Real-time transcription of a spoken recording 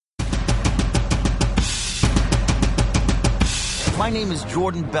My name is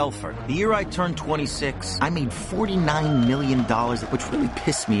Jordan Belfort. The year I turned 26, I made $49 million, which really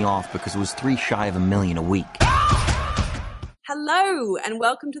pissed me off because it was 3 shy of $1 million a week. Hello, and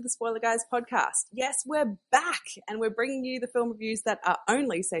welcome to the Spoiler Guys podcast. Yes, we're back, and we're bringing you the film reviews that are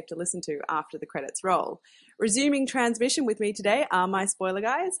only safe to listen to after the credits roll. Resuming transmission with me today are my Spoiler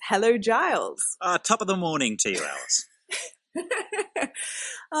Guys. Hello, Giles. Top of the morning to you, Alice.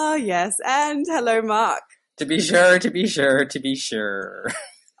 Oh, yes, and hello, Mark. To be sure.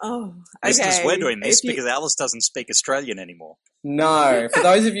 Oh, It's okay. because we're doing this because Alice doesn't speak Australian anymore. No, for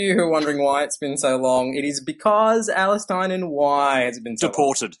those of you who are wondering why it's been so long, it is because Alice Tynan why has been so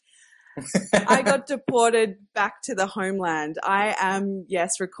Deported. I got deported back to the homeland. I am,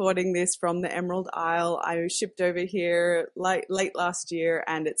 yes, recording this from the Emerald Isle. I was shipped over here late last year,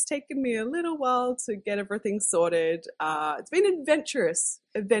 and it's taken me a little while to get everything sorted. It's been an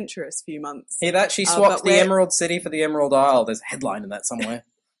adventurous few months. Hear that? She swapped the Emerald City for the Emerald Isle. There's a headline in that somewhere.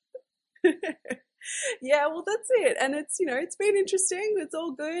 Yeah, well, that's it. And it's, it's been interesting. It's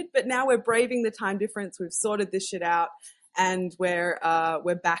all good. But now we're braving the time difference. We've sorted this shit out. And we're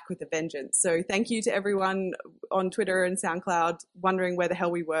back with a vengeance. So thank you to everyone on Twitter and SoundCloud wondering where the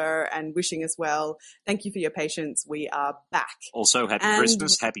hell we were and wishing us well. Thank you for your patience. We are back. Also, happy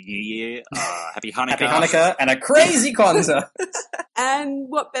Christmas, happy New Year, happy Hanukkah. Happy Hanukkah and a crazy Kwanzaa. And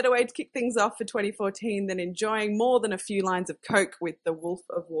what better way to kick things off for 2014 than enjoying more than a few lines of coke with The Wolf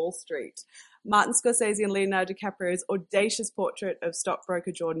of Wall Street. Martin Scorsese and Leonardo DiCaprio's audacious portrait of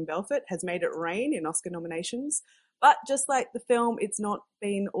stockbroker Jordan Belfort has made it rain in Oscar nominations. But just like the film, it's not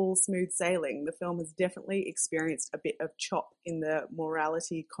been all smooth sailing. The film has definitely experienced a bit of chop in the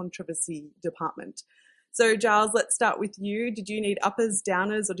morality controversy department. So, Giles, let's start with you. Did you need uppers,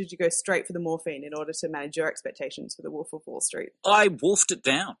 downers, or did you go straight for the morphine in order to manage your expectations for The Wolf of Wall Street? I wolfed it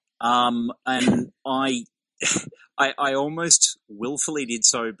down. And I almost willfully did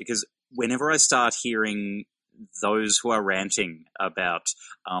so because whenever I start hearing those who are ranting about,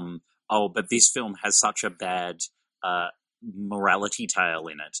 but this film has such a bad morality tale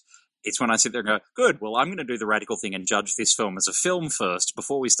in it, it's when I sit there and go, good, well, I'm going to do the radical thing and judge this film as a film first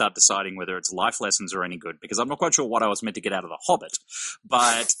before we start deciding whether its life lessons are any good, because I'm not quite sure what I was meant to get out of The Hobbit.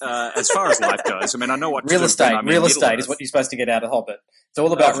 But as far as life goes, I mean, I know what... Real estate is what you're supposed to get out of Hobbit. It's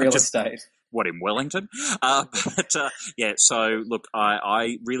all about real estate. What, in Wellington? Yeah, so look,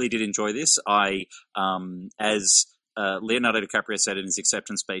 I really did enjoy this. As Leonardo DiCaprio said in his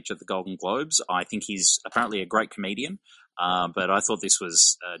acceptance speech at the Golden Globes, I think he's apparently a great comedian. But I thought this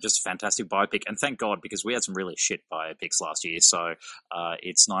was just a fantastic biopic, and thank God, because we had some really shit biopics last year, so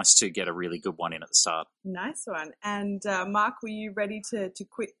it's nice to get a really good one in at the start. Nice one. And Mark, were you ready to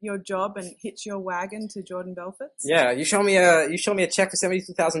quit your job and hitch your wagon to Jordan Belfort's? Yeah, you show me a check for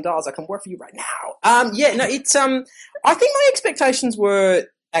 $72,000. I can work for you right now. It's I think my expectations were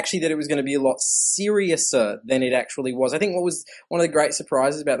actually that it was going to be a lot seriouser than it actually was. I think what was one of the great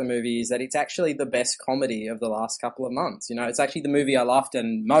surprises about the movie is that it's actually the best comedy of the last couple of months. It's actually the movie I laughed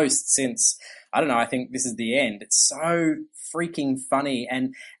in most since, I think This Is the End. It's so freaking funny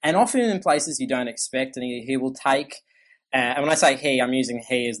and often in places you don't expect, and he will take... and when I say he, I'm using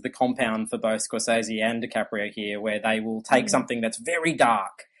he as the compound for both Scorsese and DiCaprio here, where they will take something that's very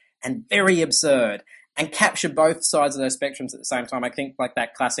dark and very absurd and capture both sides of those spectrums at the same time. I think like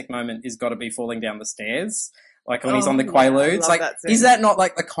that classic moment is got to be falling down the stairs, like when he's on the Quaaludes. Is that not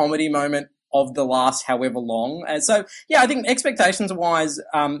like the comedy moment of the last however long? And so, yeah, I think expectations-wise,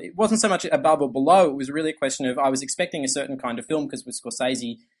 it wasn't so much above or below. It was really a question of I was expecting a certain kind of film because with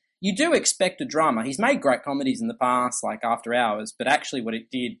Scorsese, you do expect a drama. He's made great comedies in the past, like After Hours, but actually what it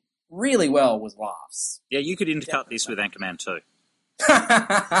did really well was laughs. Yeah, you could intercut this with Anchorman 2.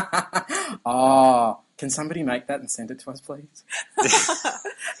 Oh, can somebody make that and send it to us, please?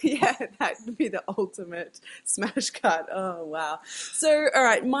 Yeah, that would be the ultimate smash cut. Oh, wow. So, all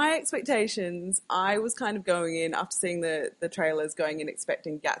right, my expectations, I was kind of going in, after seeing the trailers, going in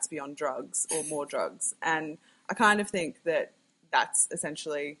expecting Gatsby on drugs or more drugs. And I kind of think that that's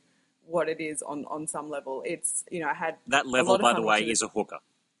essentially what it is on some level. It's, I had... That level, by the way, is a hooker.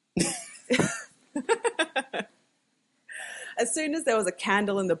 As soon as there was a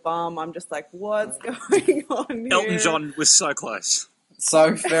candle in the balm, I'm just like, what's going on here? Elton John was so close.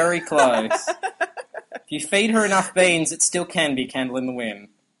 So very close. If you feed her enough beans, it still can be Candle in the Wind.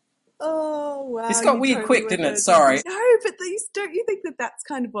 Oh, wow. This got weird quick, didn't it? Sorry. No, but don't you think that that's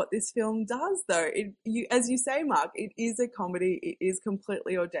kind of what this film does, though? As you say, Mark, it is a comedy. It is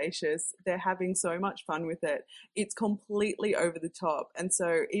completely audacious. They're having so much fun with it. It's completely over the top. And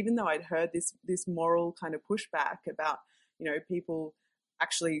so even though I'd heard this moral kind of pushback about, people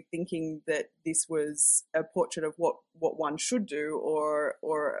actually thinking that this was a portrait of what one should do, or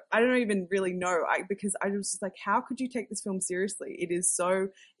I don't even really know. Because I was just like, how could you take this film seriously? It is so.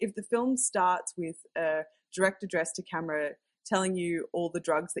 If the film starts with a direct address to camera telling you all the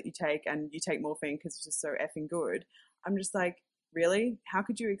drugs that you take and you take morphine because it's just so effing good, I'm just like, really? How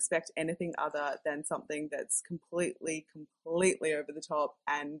could you expect anything other than something that's completely over the top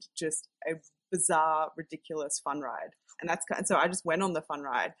and just a bizarre, ridiculous fun ride? And so I just went on the fun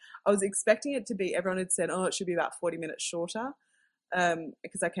ride. I was expecting it to be, everyone had said, oh, it should be about 40 minutes shorter,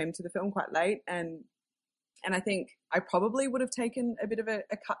 because I came to the film quite late, and I think I probably would have taken a bit of a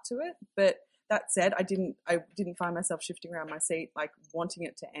cut to it. But that said, I didn't find myself shifting around my seat, like wanting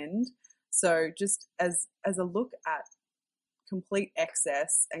it to end. So just as a look at complete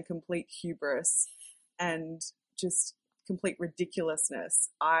excess and complete hubris and just complete ridiculousness,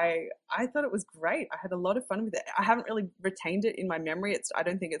 I thought it was great. I had a lot of fun with it. I haven't really retained it in my memory. I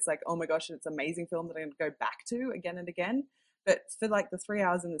don't think it's like, oh my gosh, it's an amazing film that I'm going to go back to again and again. But for like the 3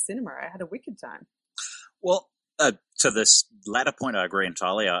 hours in the cinema, I had a wicked time. Well, to this latter point, I agree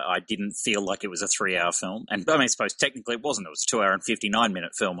entirely. I didn't feel like it was a 3-hour film. And I mean, I suppose technically it wasn't. It was a 2 hour and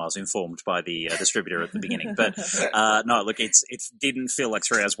 59-minute film. I was informed by the distributor at the beginning. But no, look, it didn't feel like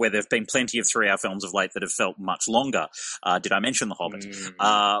 3 hours, where there have been plenty of 3-hour films of late that have felt much longer. Did I mention The Hobbit?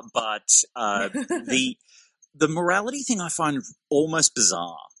 The morality thing I find almost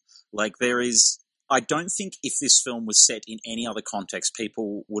bizarre. Like, I don't think if this film was set in any other context,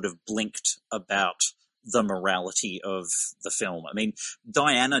 people would have blinked about the morality of the film. I mean,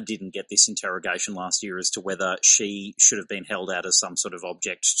 Diana didn't get this interrogation last year as to whether she should have been held out as some sort of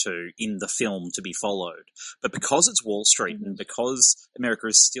object in the film to be followed. But because it's Wall Street, and because America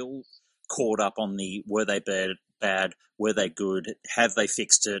is still caught up on the were they bad, were they good, have they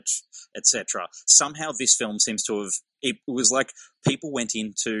fixed it, etc., somehow this film seems to have, it was like people went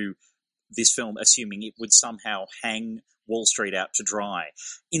into this film assuming it would somehow hang Wall Street out to dry,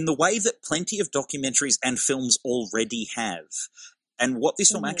 in the way that plenty of documentaries and films already have. And what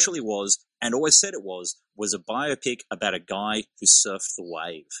this film actually was, and always said it was a biopic about a guy who surfed the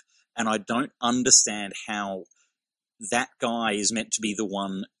wave. And I don't understand how that guy is meant to be the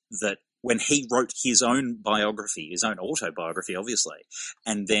one that, when he wrote his own biography, his own autobiography, obviously,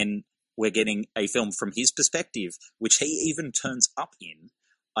 and then we're getting a film from his perspective, which he even turns up in,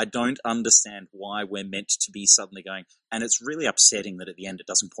 I don't understand why we're meant to be suddenly going, and it's really upsetting that at the end it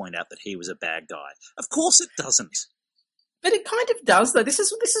doesn't point out that he was a bad guy. Of course it doesn't. But it kind of does, though. This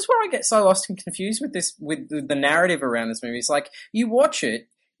is where I get so lost and confused with the narrative around this movie. It's like, you watch it,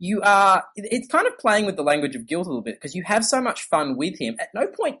 it's kind of playing with the language of guilt a little bit, because you have so much fun with him. At no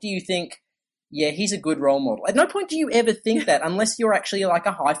point do you think, yeah, he's a good role model. At no point do you ever think that, unless you're actually like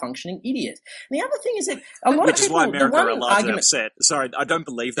a high-functioning idiot. And the other thing is that a lot of people... Which is why America are largely upset. Sorry, I don't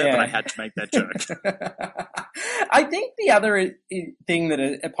believe that, but I had to make that joke. I think the other thing that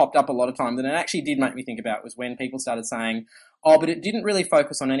it popped up a lot of times, and it actually did make me think about, was when people started saying, oh, but it didn't really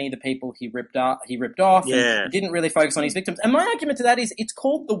focus on any of the people he ripped off. Yeah. And it didn't really focus on his victims. And my argument to that is, it's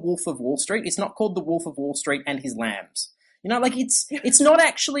called The Wolf of Wall Street. It's not called The Wolf of Wall Street and His Lambs. You know, like, it's not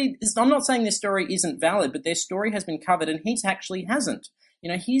actually, I'm not saying this story isn't valid, but their story has been covered and his actually hasn't.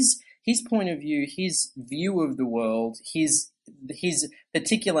 You know, his point of view, his view of the world, his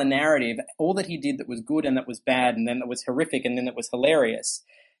particular narrative, all that he did that was good and that was bad and then that was horrific and then that was hilarious,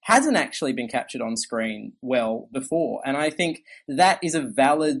 hasn't actually been captured on screen well before. And I think that is a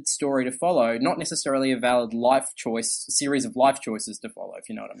valid story to follow, not necessarily a valid series of life choices to follow, if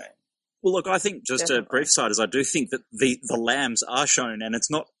you know what I mean. Well, look, I think just a brief side is I do think that the lambs are shown, and it's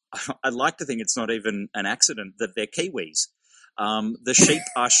not, I'd like to think it's not even an accident that they're Kiwis. The sheep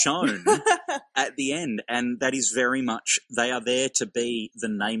are shown at the end, and that is very much, they are there to be the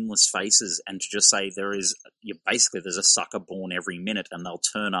nameless faces and to just say there's a sucker born every minute and they'll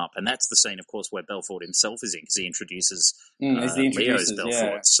turn up. And that's the scene, of course, where Belfort himself is in, because he introduces Leo's Belfort.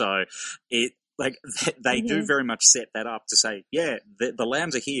 Yeah. So they do very much set that up to say, yeah, the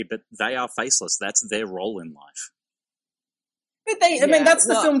lambs are here, but they are faceless. That's their role in life. But that's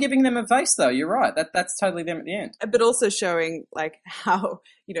the film giving them a face, though. You're right. That's totally them at the end. But also showing, like, how,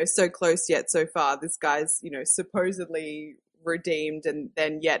 so close yet so far. This guy's, supposedly redeemed, and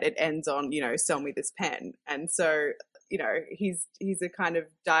then yet it ends on, sell me this pen. And so, he's a kind of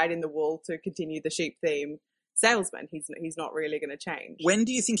dyed in the wool to continue the sheep theme salesman. He's not really going to change. When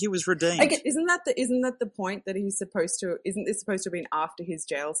do you think he was redeemed? Isn't that the point that he's supposed to? Isn't this supposed to have been after his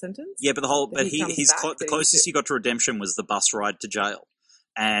jail sentence? Yeah, but the closest he got to redemption was the bus ride to jail,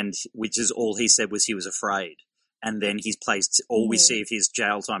 and which is all he said was he was afraid, and then he's placed. All we see of his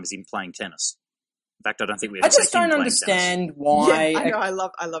jail time is him playing tennis. In fact, I don't think we I ever see just him don't playing understand why. Yeah, I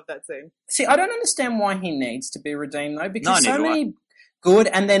know. I love that scene. See, I don't understand why he needs to be redeemed though, because No, so neither do I. many good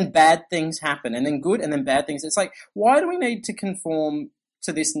and then bad things happen, and then good and then bad things. It's like, why do we need to conform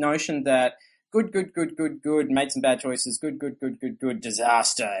to this notion that good, made some bad choices, good,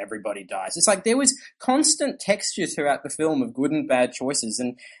 disaster, everybody dies? It's like there was constant texture throughout the film of good and bad choices,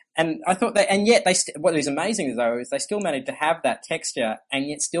 and I thought that, and yet what is amazing though is they still managed to have that texture and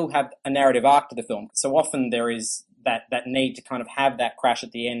yet still have a narrative arc to the film. So often there is that need to kind of have that crash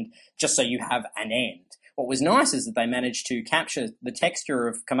at the end just so you have an end. What was nice is that they managed to capture the texture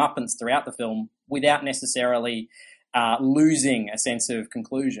of comeuppance throughout the film without necessarily losing a sense of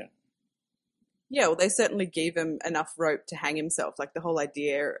conclusion. Yeah, well, they certainly gave him enough rope to hang himself. Like the whole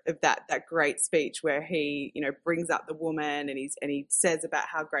idea of that great speech where he, brings up the woman and he says about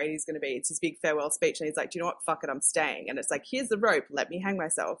how great he's going to be. It's his big farewell speech, and he's like, "Do you know what? Fuck it, I'm staying." And it's like, "Here's the rope. Let me hang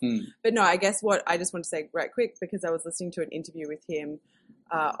myself." But no, I guess what I just want to say right quick, because I was listening to an interview with him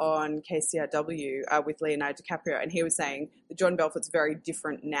on KCRW with Leonardo DiCaprio, and he was saying that Jordan Belfort's very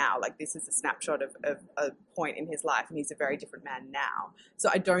different now. Like this is a snapshot of a point in his life, and he's a very different man now. So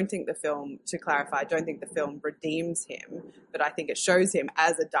I don't think the film, to clarify, I don't think the film redeems him, but I think it shows him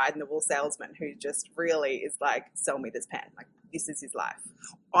as a dyed-in-the-wool salesman who just really is like, sell me this pen. Like this is his life.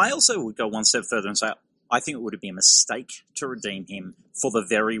 I also would go one step further and say, I think it would be a mistake to redeem him for the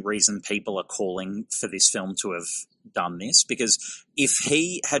very reason people are calling for this film to have done this. Because if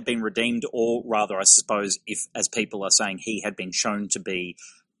he had been redeemed, or rather, I suppose, if, as people are saying, he had been shown to be,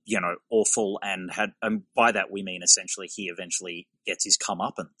 awful and by that we mean essentially he eventually gets his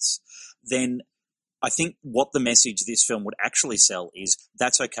comeuppance, then I think what the message this film would actually sell is,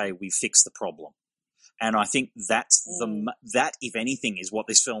 that's okay, we fixed the problem. And I think that's that, if anything, is what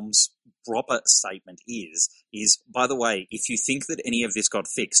this film's proper statement is, by the way, if you think that any of this got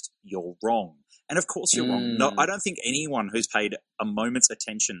fixed, you're wrong. And of course you're wrong. No, I don't think anyone who's paid a moment's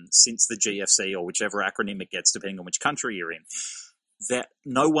attention since the GFC, or whichever acronym it gets, depending on which country you're in, that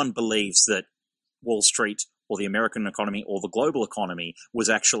no one believes that Wall Street or the American economy or the global economy was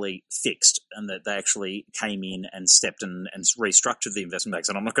actually fixed, and that they actually came in and stepped in and restructured the investment banks.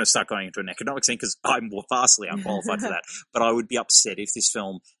 And I'm not going to start going into an economic thing because I'm vastly unqualified for that. But I would be upset if this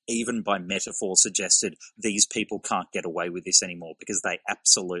film, even by metaphor, suggested these people can't get away with this anymore, because they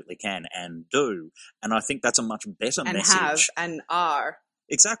absolutely can and do. And I think that's a much better and message. Have and are.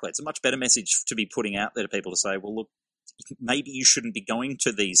 Exactly. It's a much better message to be putting out there to people to say, well, look, maybe you shouldn't be going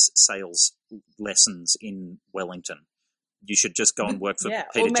to these sales lessons in Wellington. You should just go and work for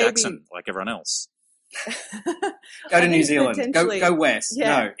Peter Jackson like everyone else. Go to New Zealand. Go west.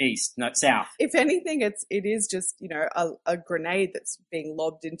 Yeah. No, east. No, south. If anything, it is just a grenade that's being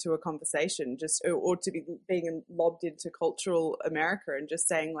lobbed into a conversation, or to be being lobbed into cultural America, and just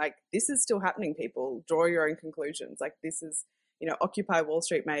saying like, this is still happening. People, draw your own conclusions. Like this is, Occupy Wall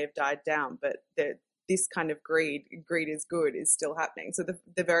Street may have died down, but this kind of greed is good, is still happening. So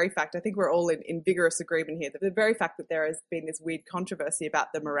the very fact, I think we're all in vigorous agreement here, that the very fact that there has been this weird controversy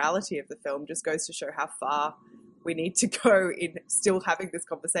about the morality of the film just goes to show how far we need to go in still having this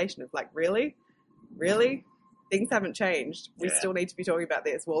conversation of like, really? Things haven't changed. We still need to be talking about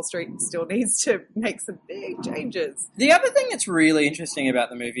this. Wall Street still needs to make some big changes. The other thing that's really interesting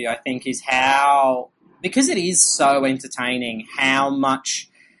about the movie, I think, is how, because it is so entertaining, how much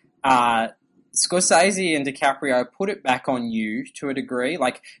Scorsese and DiCaprio put it back on you to a degree,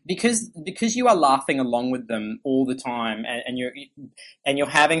 like because you are laughing along with them all the time, and you're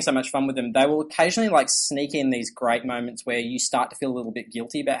having so much fun with them. They will occasionally like sneak in these great moments where you start to feel a little bit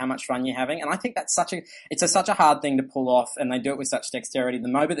guilty about how much fun you're having, and I think that's such a hard thing to pull off, and they do it with such dexterity. The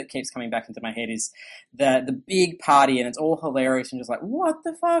moment that keeps coming back into my head is the big party, and it's all hilarious and just like, what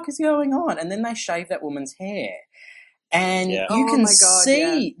the fuck is going on? And then they shave that woman's hair. And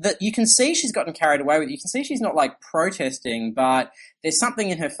you can see she's gotten carried away with it. You can see she's not like protesting, but there's something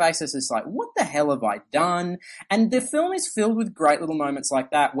in her face that's just like, what the hell have I done? And the film is filled with great little moments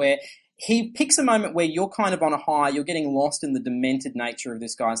like that, where he picks a moment where you're kind of on a high, you're getting lost in the demented nature of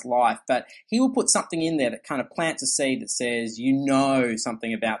this guy's life, but he will put something in there that kind of plants a seed that says,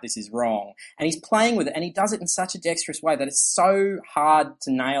 something about this is wrong. And he's playing with it, and he does it in such a dexterous way that it's so hard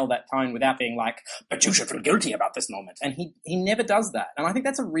to nail that tone without being like, but you should feel guilty about this moment. And he never does that. And I think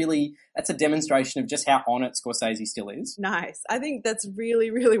that's a demonstration of just how on it Scorsese still is. Nice. I think that's really,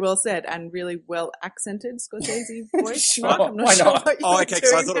 really well said, and really well accented Scorsese voice. Sure, Mark, I'm not why sure not? what Oh, you're okay,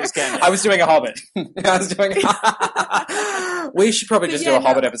 because I doing thought it was there. Canada. I was doing a Hobbit. We should probably just do a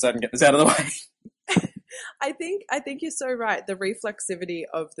Hobbit episode and get this out of the way. I think you're so right. The reflexivity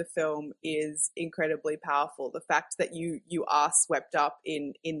of the film is incredibly powerful. The fact that you are swept up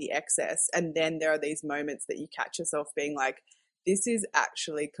in the excess, and then there are these moments that you catch yourself being like, this is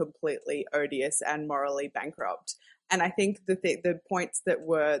actually completely odious and morally bankrupt. And I think the points that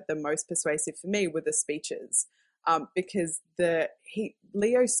were the most persuasive for me were the speeches, because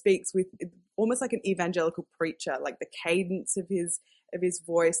Leo speaks with almost like an evangelical preacher, like the cadence of his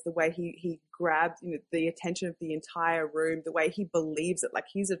voice, the way he grabbed the attention of the entire room, the way he believes it, like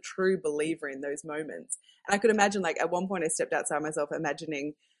he's a true believer in those moments. And I could imagine, like, at one point I stepped outside myself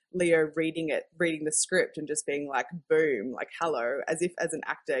imagining Leo reading the script and just being like, boom, like, hello, as if as an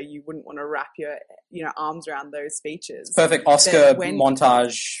actor you wouldn't want to wrap your arms around those speeches. Perfect Oscar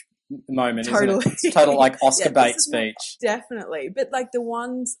montage moment. Totally. Isn't it? It's total like Oscar bait speech. Definitely. But like the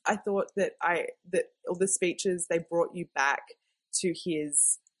ones I thought that all the speeches, they brought you back to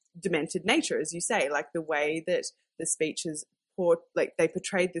his demented nature, as you say, like the way that the speeches they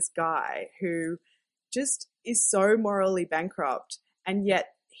portrayed this guy who just is so morally bankrupt, and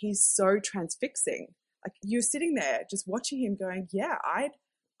yet he's so transfixing. Like, you're sitting there just watching him going, yeah, I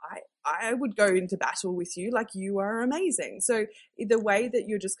would go into battle with you. Like, you are amazing. So the way that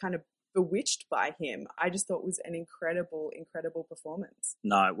you're just kind of bewitched by him, I just thought was an incredible, incredible performance.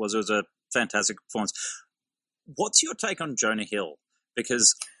 No, it was a fantastic performance. What's your take on Jonah Hill?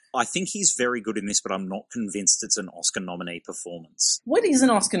 Because I think he's very good in this, but I'm not convinced it's an Oscar nominee performance. What is an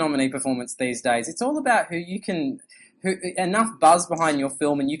Oscar nominee performance these days? It's all about who enough buzz behind your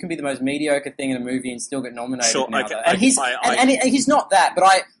film, and you can be the most mediocre thing in a movie and still get nominated. Sure, now, okay. And he's not that, but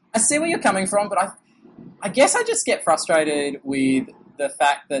I see where you're coming from, but I guess I just get frustrated with the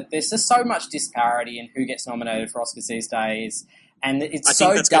fact that there's just so much disparity in who gets nominated for Oscars these days, and it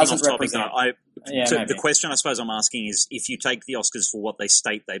doesn't represent. The question I suppose I'm asking is, if you take the Oscars for what they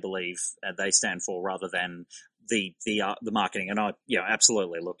state they believe they stand for, rather than the marketing, and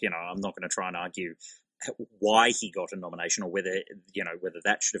absolutely, look, I'm not going to try and argue why he got a nomination or whether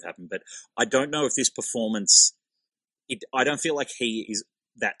that should have happened, but I don't know if this performance. I don't feel like he is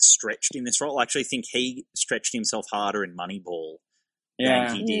that stretched in this role. I actually think he stretched himself harder in Moneyball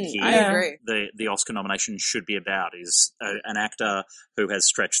than he did here. I agree. The Oscar nomination should be about is an actor who has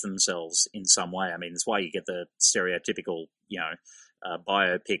stretched themselves in some way. I mean, that's why you get the stereotypical,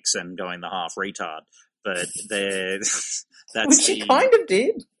 biopics and going the half retard. But which he kind of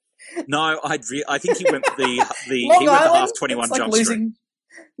did. No, I think he went the he went the half 21 like Jump Street.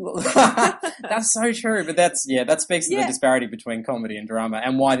 That's so true, but that speaks to the disparity between comedy and drama,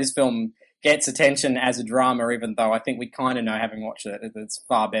 and why this film gets attention as a drama, even though I think we kind of know, having watched it, it's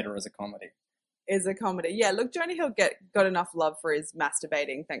far better as a comedy. Yeah, look, Jonah Hill got enough love for his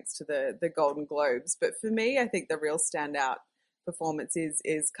masturbating thanks to the Golden Globes, but for me, I think the real standout performance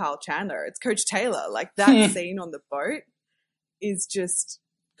is Carl Chandler. It's Coach Taylor. Like, that scene on the boat is just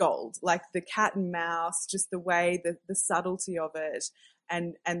gold. Like, the cat and mouse, just the way, the subtlety of it,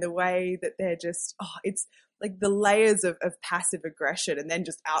 and the way that they're just, it's like the layers of passive aggression and then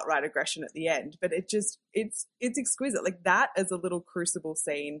just outright aggression at the end. But it's exquisite. Like, that as a little crucible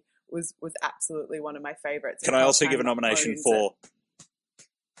scene was absolutely one of my favorites. Can I also give a nomination for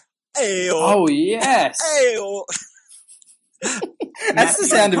Ayo? Oh, yes. Ayo. That's the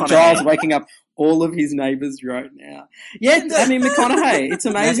sound of Giles waking up all of his neighbours right now. Yeah, I mean, McConaughey, it's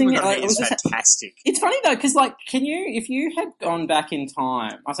amazing. It's fantastic. It's funny though, because if you had gone back in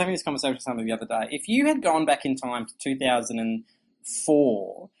time, I was having this conversation with somebody the other day, if you had gone back in time to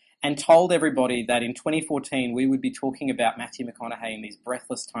 2004 and told everybody that in 2014 we would be talking about Matthew McConaughey in these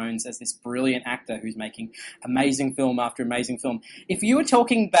breathless tones as this brilliant actor who's making amazing film after amazing film. If you were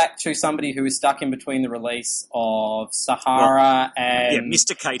talking back to somebody who was stuck in between the release of Sahara and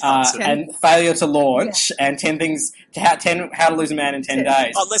Mr. Kate Hudson and Failure to Launch and 10 Things How to Lose a Man in 10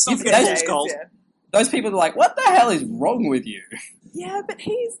 Days. Oh, let's not forget Fool's Gold. Yeah. Those people are like, what the hell is wrong with you? Yeah, but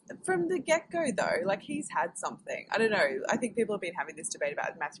he's, from the get-go, though, like, he's had something. I don't know. I think people have been having this debate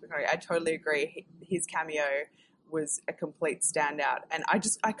about Matthew McConaughey. I totally agree. His cameo was a complete standout. And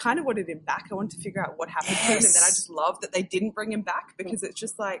I kind of wanted him back. I wanted to figure out what happened to him. And then I just love that they didn't bring him back, because it's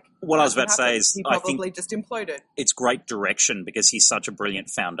just like... What I was about to say is... He probably just imploded. It's great direction, because he's such a brilliant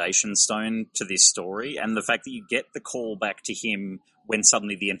foundation stone to this story. And the fact that you get the call back to him when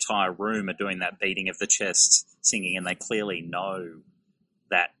suddenly the entire room are doing that beating of the chest singing, and they clearly know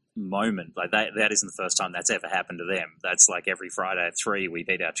that moment. Like, that isn't the first time that's ever happened to them. That's like every Friday at 3 we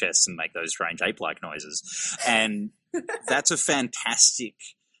beat our chests and make those strange ape-like noises. And that's a fantastic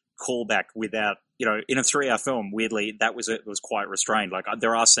callback without, in a 3-hour film, weirdly, it was quite restrained. Like,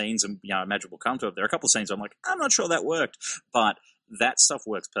 there are scenes, and I imagine we'll come to it, there are a couple of scenes I'm like, I'm not sure that worked, but that stuff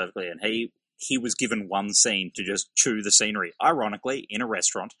works perfectly, and he he was given one scene to just chew the scenery, ironically, in a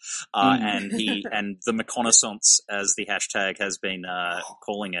restaurant. And the reconnaissance, as the hashtag has been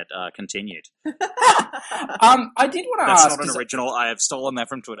calling it, continued. I did want to ask. That's not an original. I have stolen that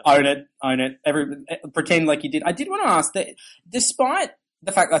from Twitter. Own it. Pretend like you did. I did want to ask that, despite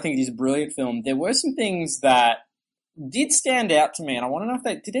the fact that I think it is a brilliant film, there were some things that did stand out to me, and I want to know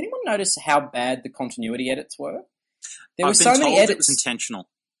if did anyone notice how bad the continuity edits were? There were so many edits. It was intentional.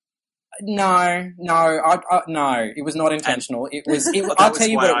 No, it was not intentional. I'll tell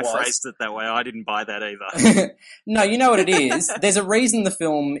you what it was. I phrased it that way. I didn't buy that either. No, you know what it is. There's a reason the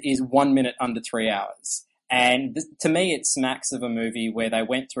film is 1 minute under 3 hours. And to me, it smacks of a movie where they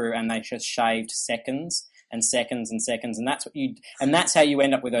went through and they just shaved seconds and seconds and seconds, and that's how you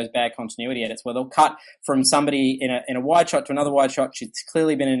end up with those bad continuity edits, where they'll cut from somebody in a wide shot to another wide shot. She's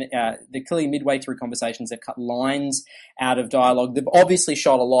clearly they're clearly midway through conversations. They've cut lines out of dialogue. They've obviously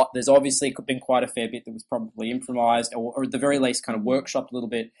shot a lot. There's obviously been quite a fair bit that was probably improvised, or at the very least, kind of workshopped a little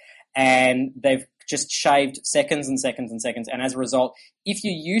bit. And they've just shaved seconds and seconds and seconds. And as a result, if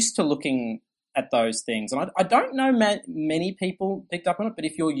you're used to looking at those things, and I don't know many people picked up on it, but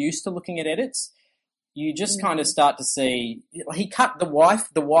if you're used to looking at edits, you just kind of start to see he cut the wife,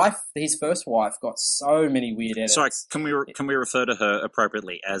 his first wife, got so many weird edits. Sorry, can we refer to her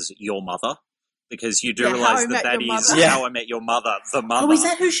appropriately as your mother? Because you do realise that is How I Met Your Mother, the mother. Oh, is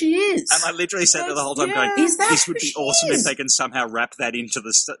that who she is? And I literally said that the whole time going, this would be awesome if they can somehow wrap that into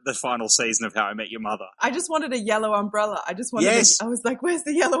the final season of How I Met Your Mother. I just wanted a yellow umbrella. I was like, where's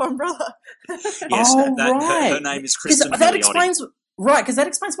the yellow umbrella? Yes, her name is Kristen That explains... Right, because that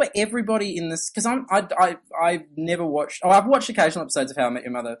explains why everybody in this... Because I've never watched... I've watched occasional episodes of How I Met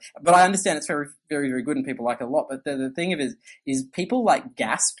Your Mother, but I understand it's very, very, very good and people like it a lot. But the thing of it is people, like,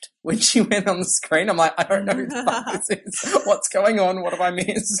 gasped when she went on the screen. I'm like, I don't know who the fuck this is. What's going on? What have I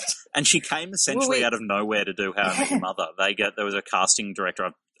missed? And she came essentially out of nowhere to do How I Met Your Mother. There was a casting director...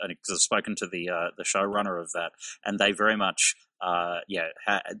 I've spoken to the showrunner of that, and they very much...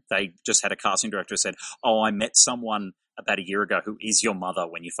 they just had a casting director who said, "Oh, I met someone about a year ago who is your mother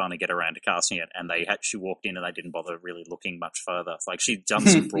when you finally get around to casting it." And she walked in and they didn't bother really looking much further. Like, she'd done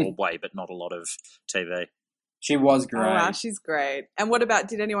some Broadway, but not a lot of TV. She was great. Oh, wow, she's great. And what about,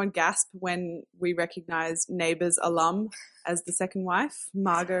 did anyone gasp when we recognised Neighbours alum as the second wife,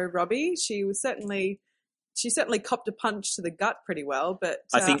 Margot Robbie? She certainly copped a punch to the gut pretty well, but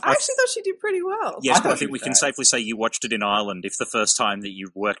I actually thought she did pretty well. Yes, but I think we can safely say you watched it in Ireland if the first time that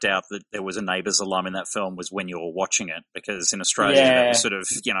you worked out that there was a Neighbours alum in that film was when you were watching it, because in Australia that was sort of,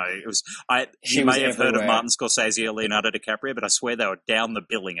 it was... You may have heard of Martin Scorsese or Leonardo DiCaprio, but I swear they were down the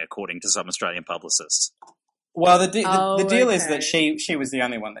billing according to some Australian publicists. Well, the deal is that she was the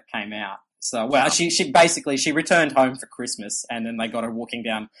only one that came out. So, she basically returned home for Christmas, and then they got her walking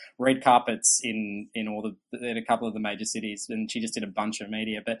down red carpets in a couple of the major cities, and she just did a bunch of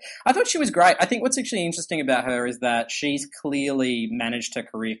media. But I thought she was great. I think what's actually interesting about her is that she's clearly managed her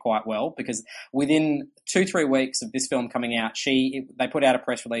career quite well, because within 2-3 weeks of this film coming out, they put out a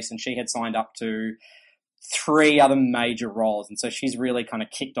press release, and she had signed up to 3 other major roles, and so she's really kind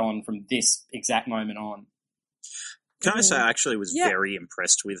of kicked on from this exact moment on. Can I say I actually was very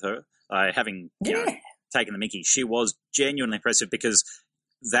impressed with her? Having taken the mickey, she was genuinely impressive, because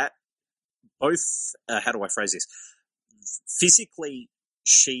that both, how do I phrase this? Physically,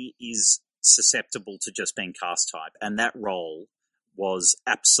 she is susceptible to just being cast type, and that role was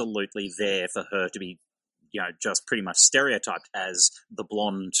absolutely there for her to be, just pretty much stereotyped as the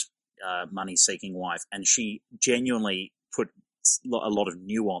blonde, money-seeking wife, and she genuinely put a lot of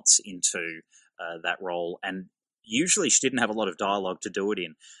nuance into that role, and usually she didn't have a lot of dialogue to do it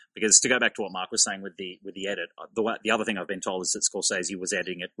in, because to go back to what Mark was saying with the edit, the other thing I've been told is that Scorsese was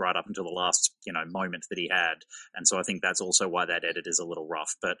editing it right up until the last moment that he had, and so I think that's also why that edit is a little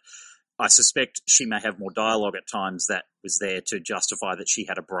rough. But I suspect she may have more dialogue at times that was there to justify that she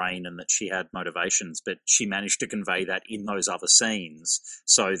had a brain and that she had motivations, but she managed to convey that in those other scenes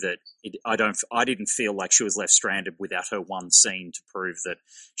so that I didn't feel like she was left stranded without her one scene to prove that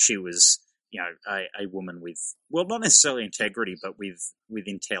she was a woman with, well, not necessarily integrity, but with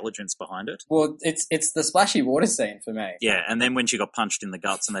intelligence behind it. Well, it's the splashy water scene for me. Yeah, and then when she got punched in the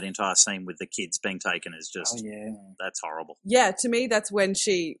guts, and that entire scene with the kids being taken is just, that's horrible. Yeah, to me, that's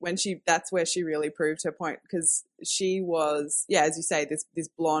that's where she really proved her point, because she was, as you say, this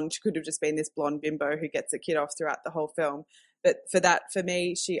blonde. She could have just been this blonde bimbo who gets a kid off throughout the whole film. But for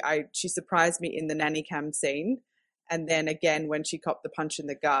me, she surprised me in the nanny cam scene. And then again, when she copped the punch in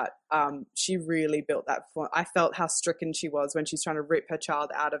the gut, she really built that. I felt how stricken she was when she's trying to rip her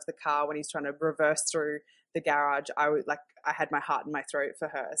child out of the car, when he's trying to reverse through the garage, I had my heart in my throat for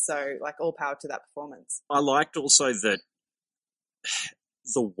her. So like all power to that performance. I liked also that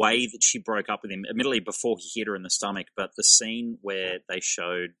the way that she broke up with him, admittedly before he hit her in the stomach, but the scene where they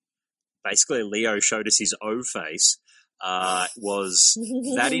showed, basically Leo showed us his O face, was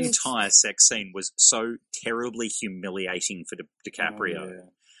that entire sex scene was so terribly humiliating for DiCaprio. Oh, yeah.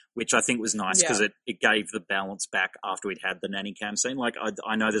 Which I think was nice because it gave the balance back after we'd had the nanny cam scene. Like,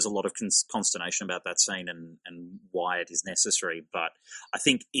 I know there's a lot of consternation about that scene and why it is necessary, but I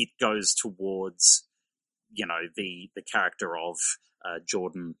think it goes towards, you know, the character of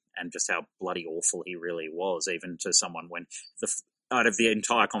Jordan and just how bloody awful he really was, even to someone when out of the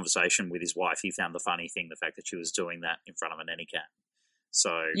entire conversation with his wife, he found the funny thing, the fact that she was doing that in front of a nanny cam.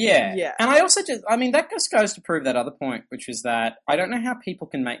 So yeah. And I also that just goes to prove that other point, which is that I don't know how people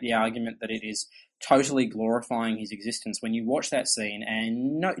can make the argument that it is totally glorifying his existence when you watch that scene,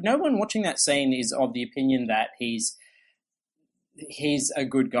 and no one watching that scene is of the opinion that he's a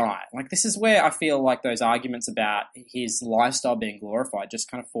good guy. Like, this is where I feel like those arguments about his lifestyle being glorified just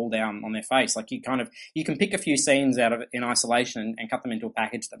kind of fall down on their face. Like, you can pick a few scenes out of it in isolation and cut them into a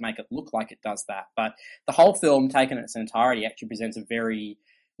package that make it look like it does that. But the whole film, taken in its entirety, actually presents a very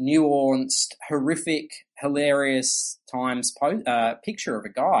nuanced, horrific, hilarious times picture of a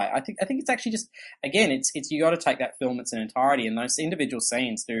guy. I think it's actually just, again, it's you got to take that film in its entirety, and those individual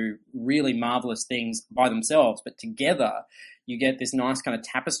scenes do really marvelous things by themselves, but together you get this nice kind of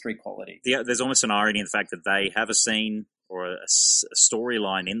tapestry quality. Yeah, there's almost an irony in the fact that they have a scene or a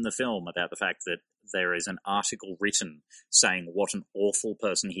storyline in the film about the fact that there is an article written saying what an awful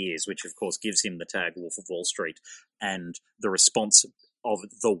person he is, which of course gives him the tag Wolf of Wall Street, and the response of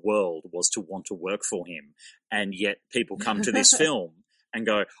the world was to want to work for him. And yet people come to this film and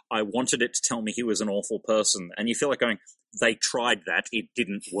go, I wanted it to tell me he was an awful person. And you feel like going, they tried that, it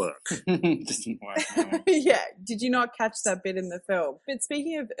didn't work. It didn't work. No. Yeah. Did you not catch that bit in the film? But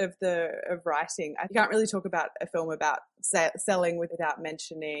speaking of writing, I can't really talk about a film about selling without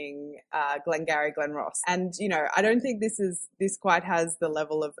mentioning Glengarry Glen Ross. And, you know, I don't think this quite has the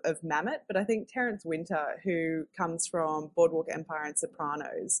level of Mamet, but I think Terence Winter, who comes from Boardwalk Empire and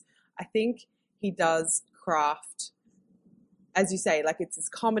Sopranos, I think he does craft, as you say, like, it's this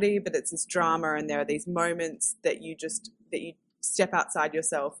comedy, but it's this drama, and there are these moments that you step outside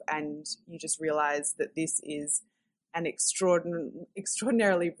yourself and you just realize that this is an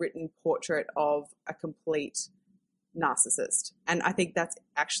extraordinarily written portrait of a complete narcissist. And I think that's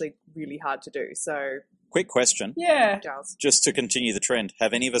actually really hard to do. So, quick question. Yeah. Giles. Just to continue the trend,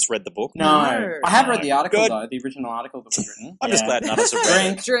 have any of us read the book? No. I have read the article, Good. though, the original article that was written. I'm just glad none of us have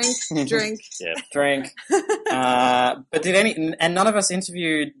read it. Drink. Yeah. Drink. But and none of us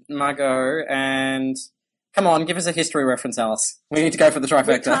interviewed Margot, and come on, give us a history reference, Alice. We need to go for the We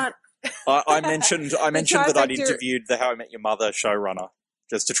trifecta. can't. I mentioned that I'd trifecta- interviewed the How I Met Your Mother showrunner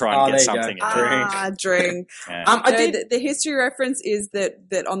just to try and Oh, get there you something. go. Drink. Yeah. I No, did. the history reference is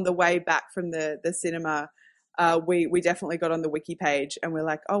that on the way back from the cinema, we definitely got on the wiki page and we're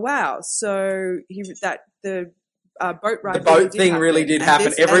like, oh wow, so the boat ride, The boat thing really did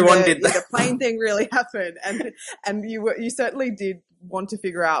happen. Everyone did that. The plane thing really happened, and you certainly did want to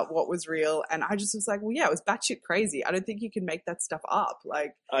figure out what was real. And I just was like, well, yeah, it was batshit crazy. I don't think you can make that stuff up.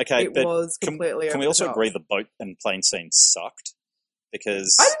 Like, Okay, it but was completely. can over we the also top. agree the boat and plane scene sucked?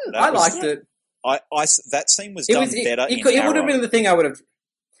 Because I liked it. that scene was done better. It in would have Arrow. been the thing I would have.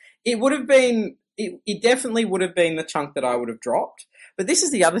 It would have been. It definitely would have been the chunk that I would have dropped. But this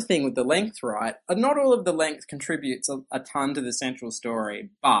is the other thing with the length, right? Not all of the length contributes a ton to the central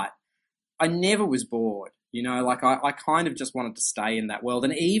story, but I never was bored. You know, like I kind of just wanted to stay in that world.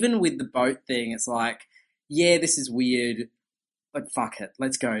 And even with the boat thing, it's like, yeah, this is weird, but fuck it,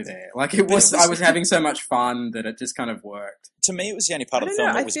 let's go there. Like I was having so much fun that it just kind of worked. To me, it was the only part I of the don't film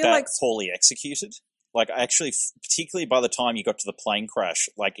know, that I was feel like- poorly executed. Like, actually, particularly by the time you got to the plane crash,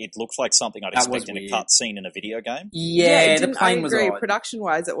 like, it looked like something I'd That was expect in a weird. cutscene in a video game. Yeah, it the didn't, plane I was agree. odd.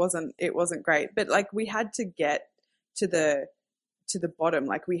 Production-wise, it wasn't great. But like, we had to get to the bottom.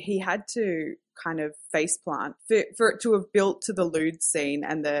 Like, he had to kind of face plant for it to have built to the lewd scene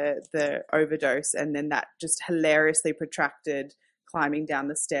and the overdose, and then that just hilariously protracted climbing down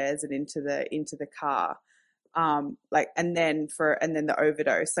the stairs and into the car. And then the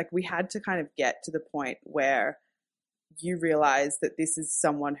overdose. Like, we had to kind of get to the point where you realize that this is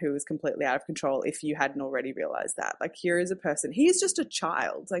someone who is completely out of control if you hadn't already realized that. Like, here is a person. He is just a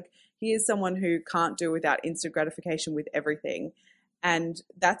child. Like, he is someone who can't do without instant gratification with everything. And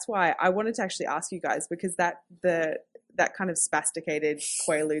that's why I wanted to actually ask you guys, because that kind of spasticated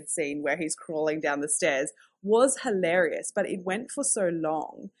Quaalude scene where he's crawling down the stairs was hilarious, but it went for so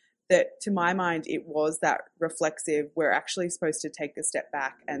long that to my mind, it was that reflexive, we're actually supposed to take a step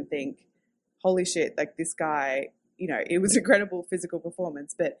back and think, holy shit, like this guy, you know, it was incredible physical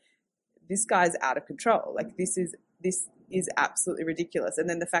performance, but this guy's out of control. Like this is absolutely ridiculous. And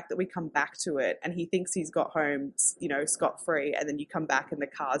then the fact that we come back to it and he thinks he's got home, you know, scot-free, and then you come back and the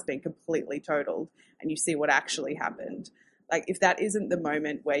car's been completely totaled and you see what actually happened. Like, if that isn't the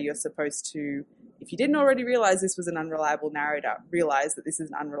moment where you're supposed to, if you didn't already realize this was an unreliable narrator, realize that this is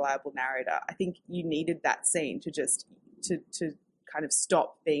an unreliable narrator, I think you needed that scene to just, to kind of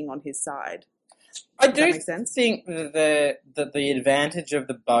stop being on his side. I do think that the advantage of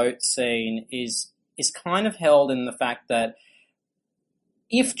the boat scene is kind of held in the fact that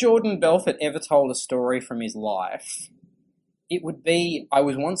if Jordan Belfort ever told a story from his life, it would be, I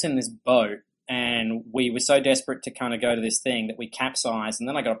was once in this boat and we were so desperate to kind of go to this thing that we capsized, and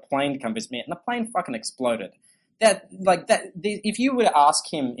then I got a plane to come visit me, and the plane fucking exploded. If you were to ask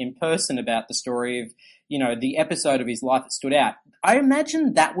him in person about the story of, you know, the episode of his life that stood out, I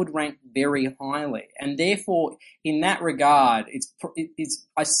imagine that would rank very highly, and therefore, in that regard,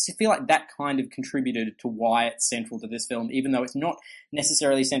 I feel like that kind of contributed to why it's central to this film, even though it's not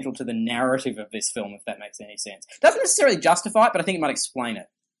necessarily central to the narrative of this film, if that makes any sense. It doesn't necessarily justify it, but I think it might explain it.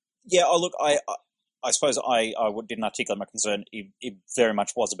 Yeah, look, I suppose I didn't articulate my concern. It very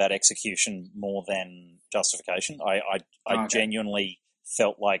much was about execution more than justification. I genuinely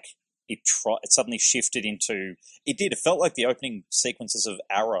felt like it suddenly shifted into... It felt like the opening sequences of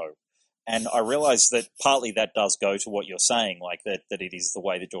Arrow. And I realised that partly that does go to what you're saying, like that it is the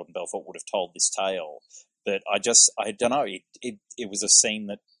way that Jordan Belfort would have told this tale. But I don't know, it was a scene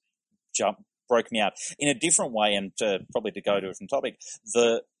that broke me out. In a different way, and probably to go to a different topic,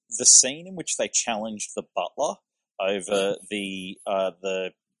 the scene in which they challenged the butler over the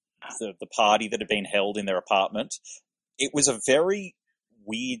party that had been held in their apartment, it was a very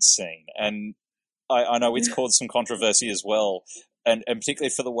weird scene, and I know it's caused some controversy as well, and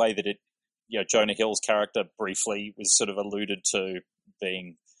particularly for the way that it, you know, Jonah Hill's character briefly was sort of alluded to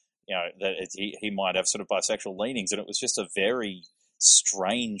being, you know, that he might have sort of bisexual leanings, and it was just a very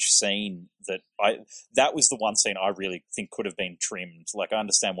strange scene that was the one scene I really think could have been trimmed. Like, I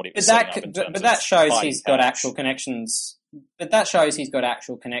understand what it was setting up in terms but that of shows he's got actual connections. But that shows he's got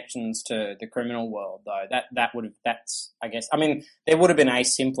actual connections to the criminal world, though. That's I guess. I mean, there would have been a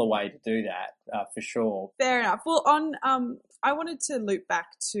simpler way to do that, for sure. Fair enough. Well, I wanted to loop back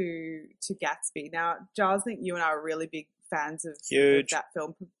to Gatsby. Now, Giles, I think you and I are really big fans of that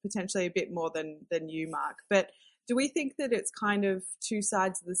film, potentially a bit more than you, Mark. But do we think that it's kind of two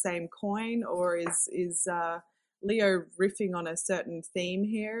sides of the same coin, or is Leo riffing on a certain theme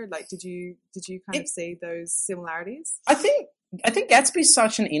here? Like, did you kind of see those similarities? I think Gatsby's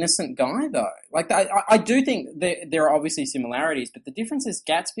such an innocent guy, though. Like, I do think there are obviously similarities, but the difference is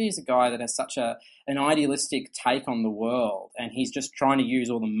Gatsby is a guy that has such an idealistic take on the world, and he's just trying to use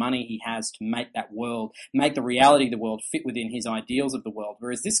all the money he has to make the reality of the world fit within his ideals of the world.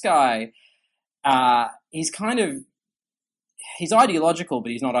 Whereas this guy, he's ideological,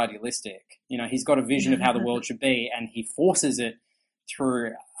 but he's not idealistic. You know, he's got a vision of how the world should be, and he forces it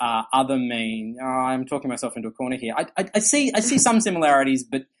through other means. I'm talking myself into a corner here. I see some similarities,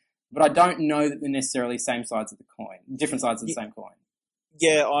 but I don't know that they're necessarily same sides of the coin, different sides of the same coin.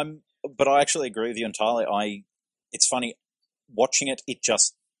 Yeah, but I actually agree with you entirely. It's funny, watching it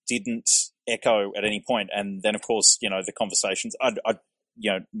just didn't echo at any point, and then of course, you know, the conversations. I you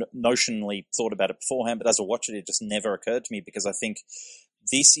know, notionally thought about it beforehand, but as I watched it, it just never occurred to me, because I think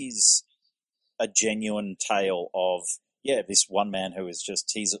this is a genuine tale of, yeah, this one man who is just,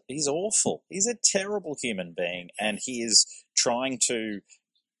 he's awful. He's a terrible human being, and he is trying to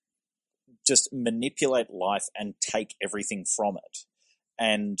just manipulate life and take everything from it.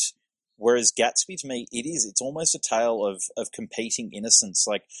 And whereas Gatsby, to me, it's almost a tale of competing innocence.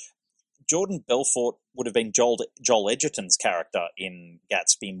 Like, Jordan Belfort would have been Joel Edgerton's character in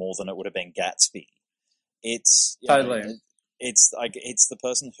Gatsby more than it would have been Gatsby. It's totally. It's like, it's the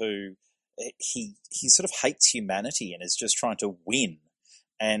person who he sort of hates humanity and is just trying to win.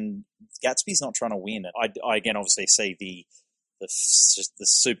 And Gatsby's not trying to win. I again obviously see the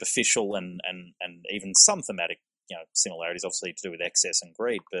superficial and even some thematic, you know, similarities, obviously to do with excess and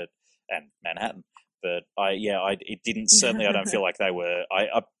greed, and Manhattan. But it didn't, certainly I don't feel like they were,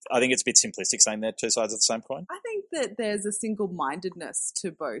 I think it's a bit simplistic saying they're two sides of the same coin. I think that there's a single-mindedness to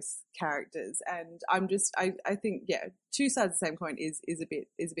both characters, and I think, yeah, two sides of the same coin is a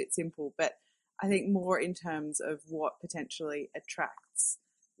bit simple, but I think more in terms of what potentially attracts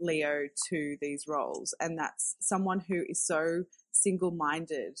Leo to these roles, and that's someone who is so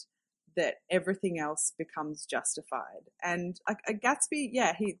single-minded that everything else becomes justified. And Gatsby,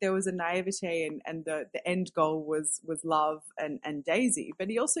 there was a naivete, and the end goal was love and Daisy, but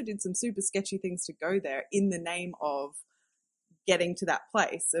he also did some super sketchy things to go there in the name of getting to that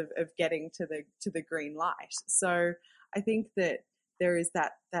place of getting to the green light. So I think that there is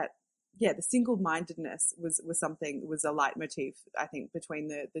that the single-mindedness was a leitmotif, I think, between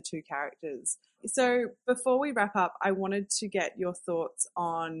the two characters. So before we wrap up, I wanted to get your thoughts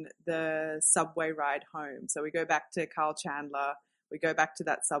on the subway ride home. So we go back to Carl Chandler, we go back to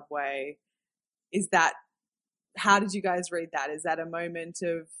that subway. How did you guys read that? Is that a moment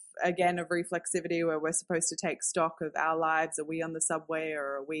of reflexivity where we're supposed to take stock of our lives? Are we on the subway,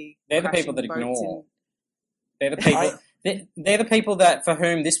 or are we? They're the people that ignore. They're the people. They're the people that for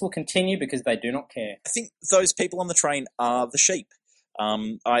whom this will continue because they do not care. I think those people on the train are the sheep.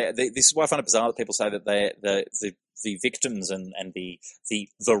 This is why I find it bizarre that people say that the victims and the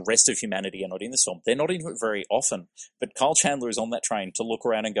rest of humanity are not in this film. They're not in it very often, but Kyle Chandler is on that train to look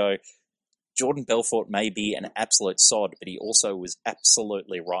around and go, Jordan Belfort may be an absolute sod, but he also was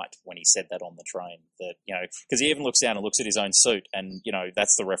absolutely right when he said that on the train. That, because he even looks down and looks at his own suit, and,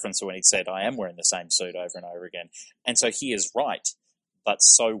 that's the reference to when he said, I am wearing the same suit over and over again. And so he is right, but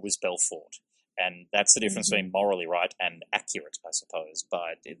so was Belfort. And that's the difference between morally right and accurate, I suppose.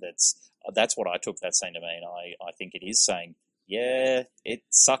 But that's what I took that scene to mean. I think it is saying, yeah, it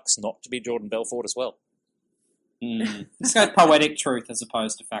sucks not to be Jordan Belfort as well. It's got poetic truth as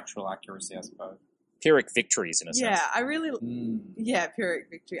opposed to factual accuracy, I suppose. Pyrrhic victories, in a sense. Yeah, I really... Yeah,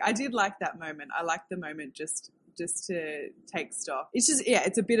 Pyrrhic victory. I did like that moment. I liked the moment just to take stock. It's just,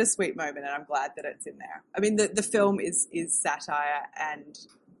 it's a bittersweet moment, and I'm glad that it's in there. I mean, the film is satire, and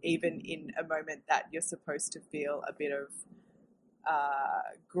even in a moment that you're supposed to feel a bit of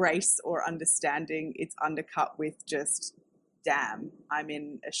grace or understanding, it's undercut with just... damn, I'm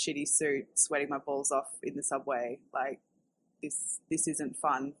in a shitty suit, sweating my balls off in the subway. Like, this isn't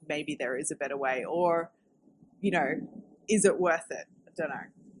fun. Maybe there is a better way. Or, is it worth it? I don't know.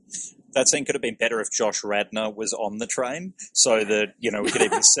 That scene could have been better if Josh Radnor was on the train, so that, we could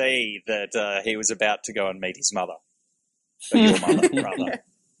even see that he was about to go and meet his mother. Or your mother, rather. Yeah.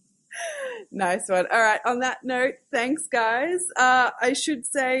 Nice one. All right. On that note, thanks, guys. I should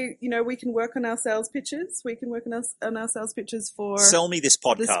say, we can work on our sales pitches. We can work on our sales pitches for... Sell me this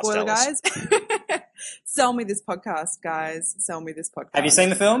podcast, the spoiler Alice. guys. Sell me this podcast, guys. Sell me this podcast. Have you seen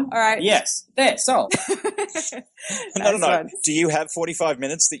the film? All right. Yes. There, sold. No. Do you have 45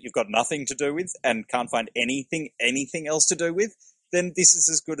 minutes that you've got nothing to do with and can't find anything else to do with? Then this is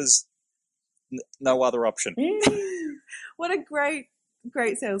as good as no other option. What a great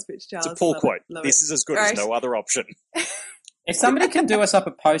sales pitch, Charles. It's a pull quote. Love this it. is as good Right. as no other option. If somebody can do us up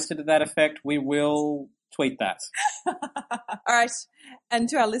a poster to that effect, we will tweet that. All right. And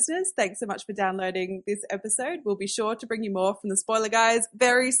to our listeners, thanks so much for downloading this episode. We'll be sure to bring you more from the Spoiler Guys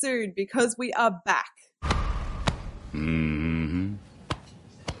very soon because we are back.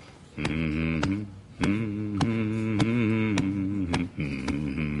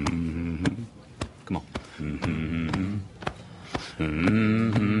 Come on.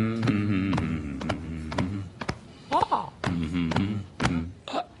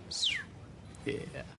 Yeah.